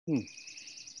Hmm.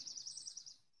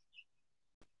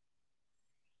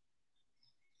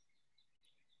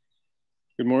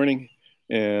 Good morning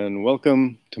and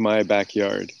welcome to my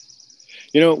backyard.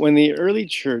 When the early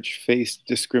church faced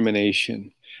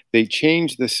discrimination, they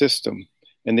changed the system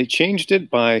and they changed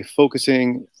it by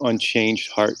focusing on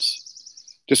changed hearts.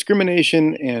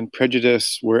 Discrimination and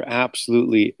prejudice were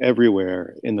absolutely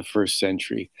everywhere in the first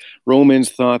century. Romans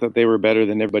thought that they were better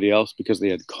than everybody else because they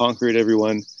had conquered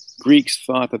everyone. Greeks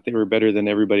thought that they were better than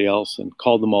everybody else and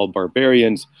called them all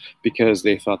barbarians because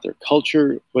they thought their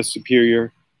culture was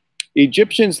superior.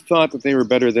 Egyptians thought that they were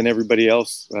better than everybody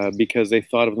else because they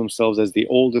thought of themselves as the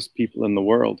oldest people in the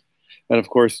world. And of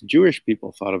course, Jewish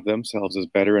people thought of themselves as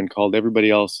better and called everybody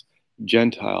else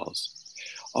Gentiles.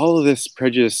 All of this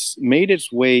prejudice made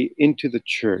its way into the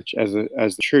church. As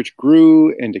the church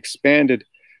grew and expanded,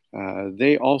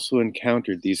 they also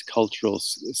encountered these cultural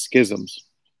schisms.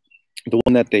 The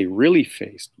one that they really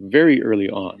faced very early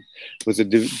on was a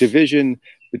division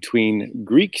between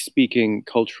Greek speaking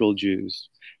cultural Jews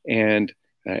and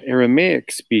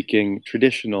Aramaic speaking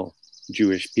traditional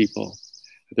Jewish people.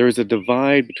 There was a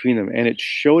divide between them, and it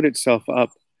showed itself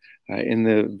up in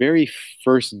the very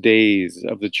first days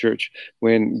of the church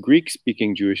when Greek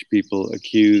speaking Jewish people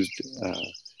accused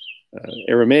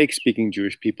Aramaic speaking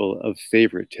Jewish people of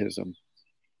favoritism.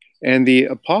 And the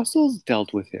apostles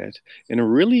dealt with it in a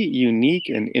really unique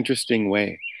and interesting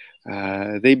way.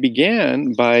 They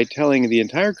began by telling the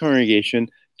entire congregation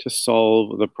to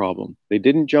solve the problem. They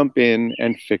didn't jump in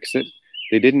and fix it,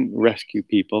 they didn't rescue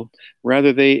people.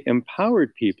 Rather, they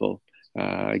empowered people,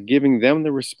 giving them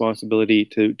the responsibility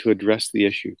to address the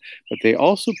issue. But they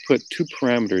also put two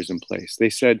parameters in place. They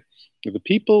said the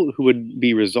people who would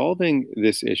be resolving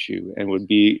this issue and would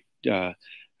be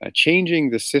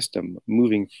changing the system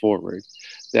moving forward,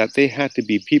 that they had to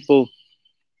be people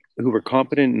who were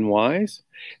competent and wise,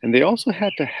 and they also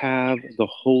had to have the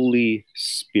Holy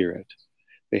Spirit.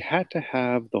 They had to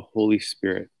have the Holy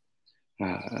Spirit.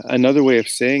 Another way of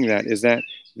saying that is that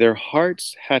their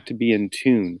hearts had to be in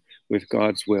tune with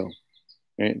God's will.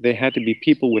 Right? They had to be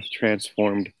people with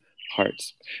transformed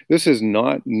hearts. This is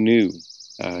not new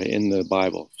in the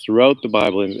Bible. Throughout the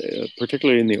Bible, and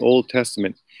particularly in the Old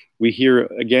Testament, we hear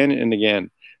again and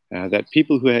again that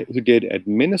people who did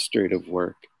administrative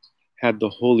work had the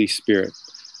Holy Spirit.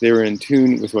 They were in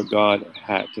tune with what God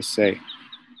had to say.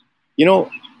 You know,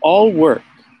 all work,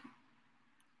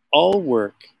 all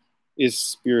work is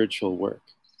spiritual work.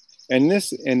 And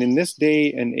in this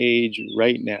day and age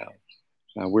right now,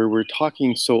 where we're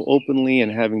talking so openly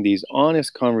and having these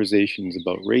honest conversations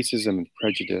about racism and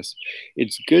prejudice,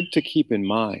 it's good to keep in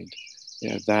mind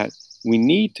that we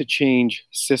need to change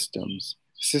systems.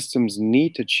 Systems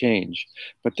need to change,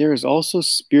 but there is also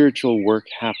spiritual work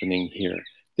happening here.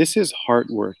 This is heart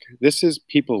work. This is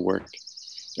people work.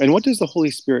 And what does the Holy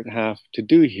Spirit have to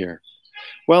do here?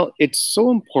 Well, it's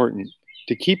so important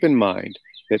to keep in mind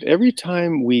that every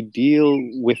time we deal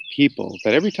with people,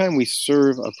 that every time we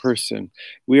serve a person,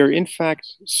 we are in fact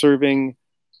serving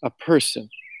a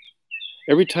person.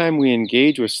 Every time we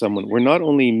engage with someone, we're not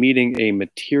only meeting a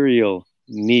material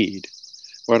need,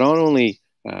 we're not only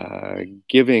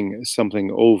giving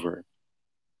something over,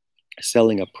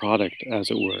 selling a product, as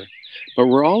it were, but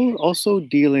we're all also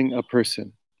dealing a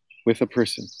person with a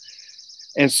person.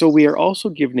 And so we are also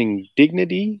giving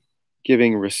dignity,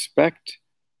 giving respect,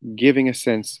 giving a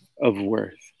sense of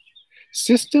worth.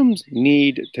 Systems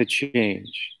need to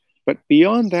change, but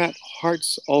beyond that,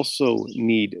 hearts also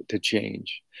need to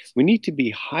change. We need to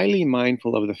be highly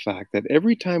mindful of the fact that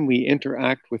every time we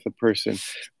interact with a person,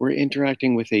 we're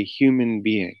interacting with a human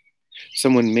being,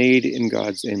 someone made in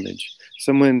God's image,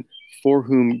 someone for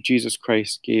whom Jesus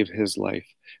Christ gave his life,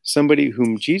 somebody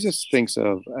whom Jesus thinks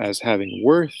of as having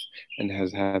worth and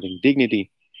as having dignity,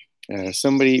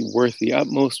 somebody worth the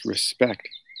utmost respect.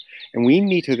 And we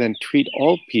need to then treat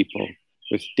all people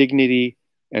with dignity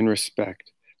and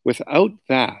respect. Without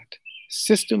that,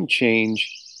 system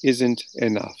change isn't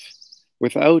enough.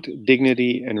 Without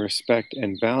dignity and respect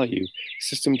and value,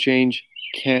 system change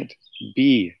can't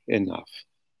be enough.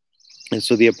 And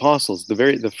so the apostles,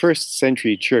 the first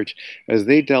century church, as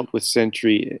they dealt with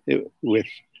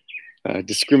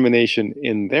discrimination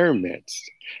in their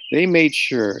midst, they made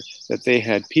sure that they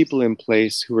had people in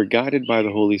place who were guided by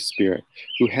the Holy Spirit,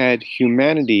 who had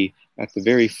humanity at the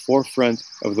very forefront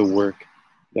of the work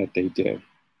that they did.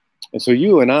 And so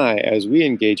you and I, as we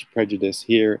engage prejudice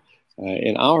here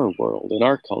in our world, in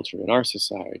our culture, in our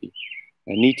society,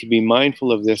 need to be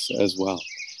mindful of this as well.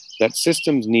 That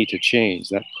systems need to change,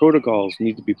 that protocols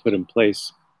need to be put in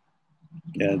place,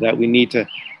 that we need to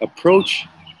approach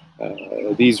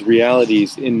these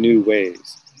realities in new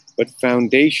ways. But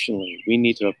foundationally, we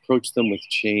need to approach them with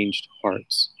changed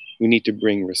hearts. We need to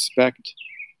bring respect,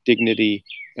 dignity,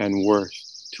 and worth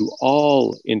to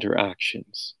all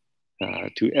interactions,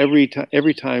 to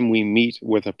every time we meet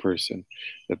with a person,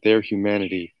 that their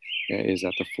humanity is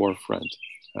at the forefront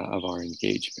of our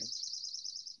engagement.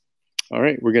 All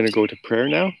right, we're going to go to prayer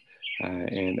now.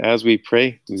 And as we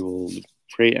pray, we will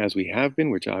pray as we have been,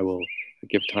 which I will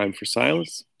give time for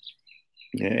silence.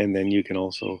 And then you can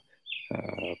also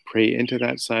pray into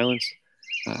that silence.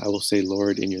 I will say,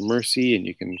 Lord, in your mercy, and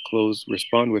you can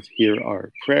respond with, hear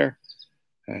our prayer.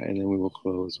 And then we will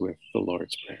close with the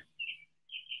Lord's Prayer.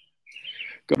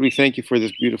 God, we thank you for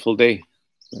this beautiful day.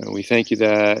 We thank you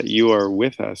that you are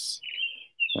with us.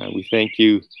 We thank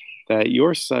you that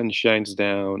your sun shines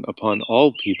down upon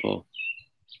all people,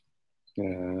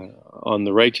 on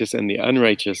the righteous and the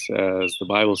unrighteous, as the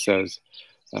Bible says.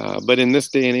 But in this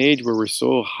day and age where we're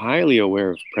so highly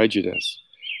aware of prejudice,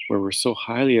 where we're so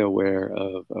highly aware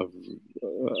of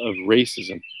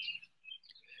racism,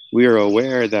 we are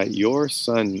aware that your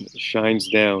sun shines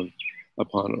down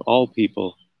upon all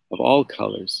people of all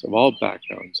colors, of all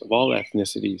backgrounds, of all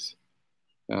ethnicities.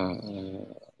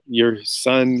 Your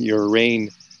sun, your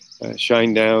rain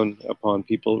shine down upon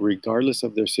people regardless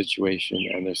of their situation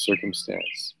and their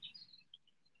circumstance.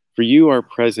 For you are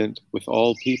present with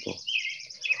all people.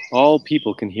 All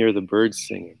people can hear the birds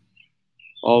singing.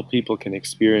 All people can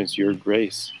experience your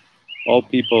grace. All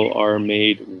people are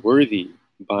made worthy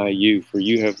by you, for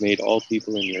you have made all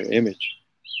people in your image.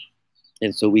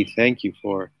 And so we thank you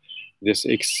for this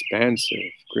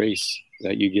expansive grace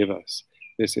that you give us,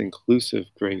 this inclusive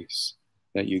grace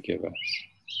that you give us.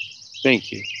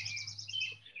 Thank you,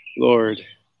 Lord,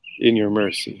 in your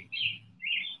mercy.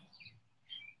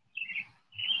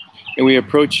 And we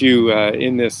approach you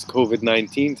in this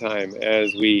COVID-19 time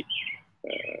as we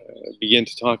begin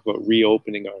to talk about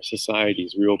reopening our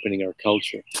societies, reopening our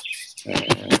culture,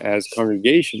 as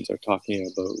congregations are talking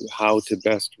about how to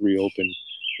best reopen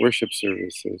worship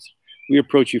services. We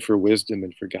approach you for wisdom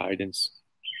and for guidance.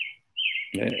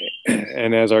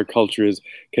 And as our culture is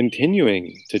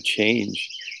continuing to change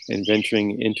and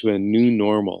venturing into a new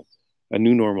normal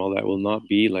that will not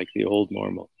be like the old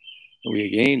normal, we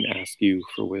again ask you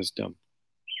for wisdom.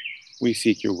 We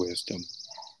seek your wisdom.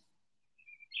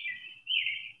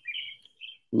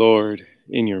 Lord,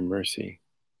 in your mercy.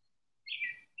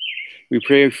 We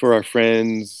pray for our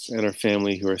friends and our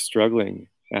family who are struggling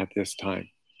at this time.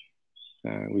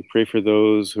 We pray for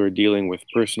those who are dealing with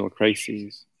personal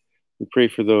crises. We pray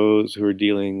for those who are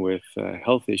dealing with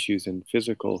health issues and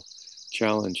physical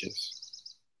challenges.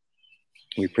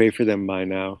 We pray for them right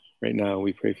now,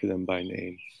 we pray for them by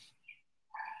name.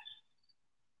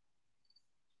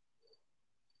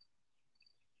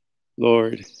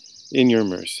 Lord, in your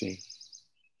mercy.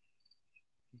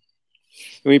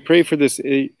 And we pray for this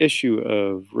issue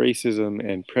of racism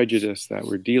and prejudice that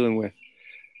we're dealing with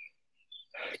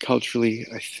culturally.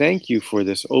 I thank you for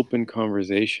this open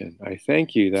conversation. I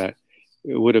thank you that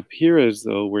it would appear as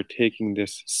though we're taking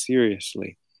this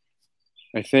seriously.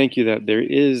 I thank you that there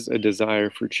is a desire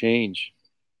for change.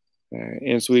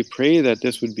 And so we pray that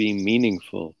this would be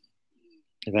meaningful,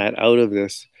 that out of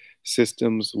this,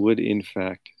 systems would in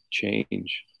fact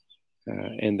change,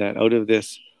 and that out of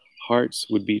this, hearts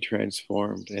would be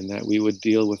transformed, and that we would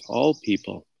deal with all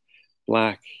people,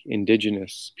 Black,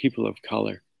 Indigenous, people of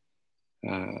color,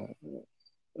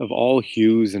 of all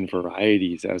hues and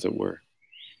varieties, as it were.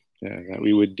 That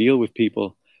we would deal with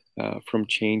people from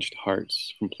changed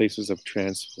hearts, from places of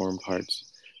transformed hearts,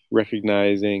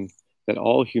 recognizing that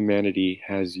all humanity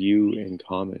has you in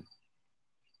common.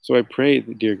 So I pray,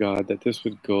 dear God, that this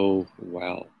would go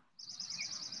well.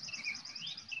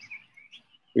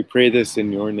 We pray this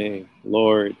in your name,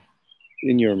 Lord,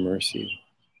 in your mercy.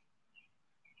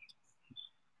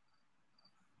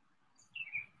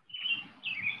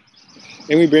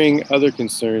 And we bring other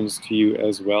concerns to you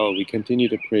as well. We continue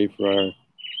to pray for our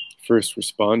first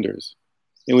responders.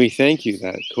 And we thank you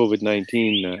that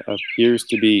COVID-19 appears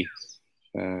to be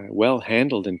well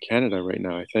handled in Canada right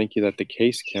now. I thank you that the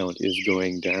case count is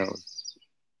going down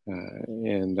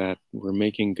and that we're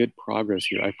making good progress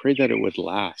here. I pray that it would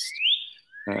last.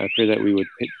 I pray that we would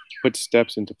put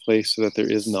steps into place so that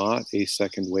there is not a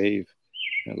second wave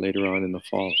later on in the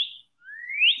fall.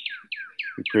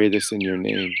 We pray this in your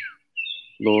name,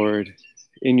 Lord,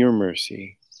 in your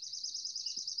mercy.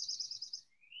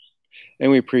 And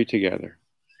we pray together,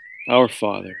 our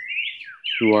Father,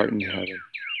 who art in heaven,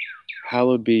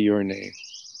 hallowed be your name.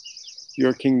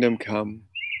 Your kingdom come,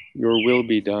 your will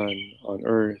be done on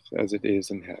earth as it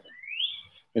is in heaven.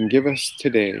 And give us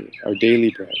today our daily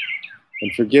bread,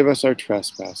 and forgive us our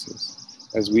trespasses,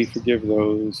 as we forgive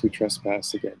those who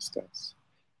trespass against us.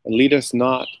 And lead us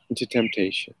not into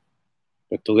temptation,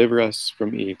 but deliver us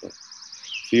from evil.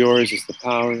 For yours is the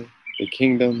power, the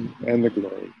kingdom, and the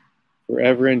glory,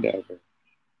 forever and ever.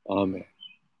 Amen.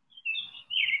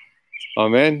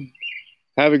 Amen.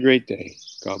 Have a great day.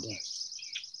 God bless.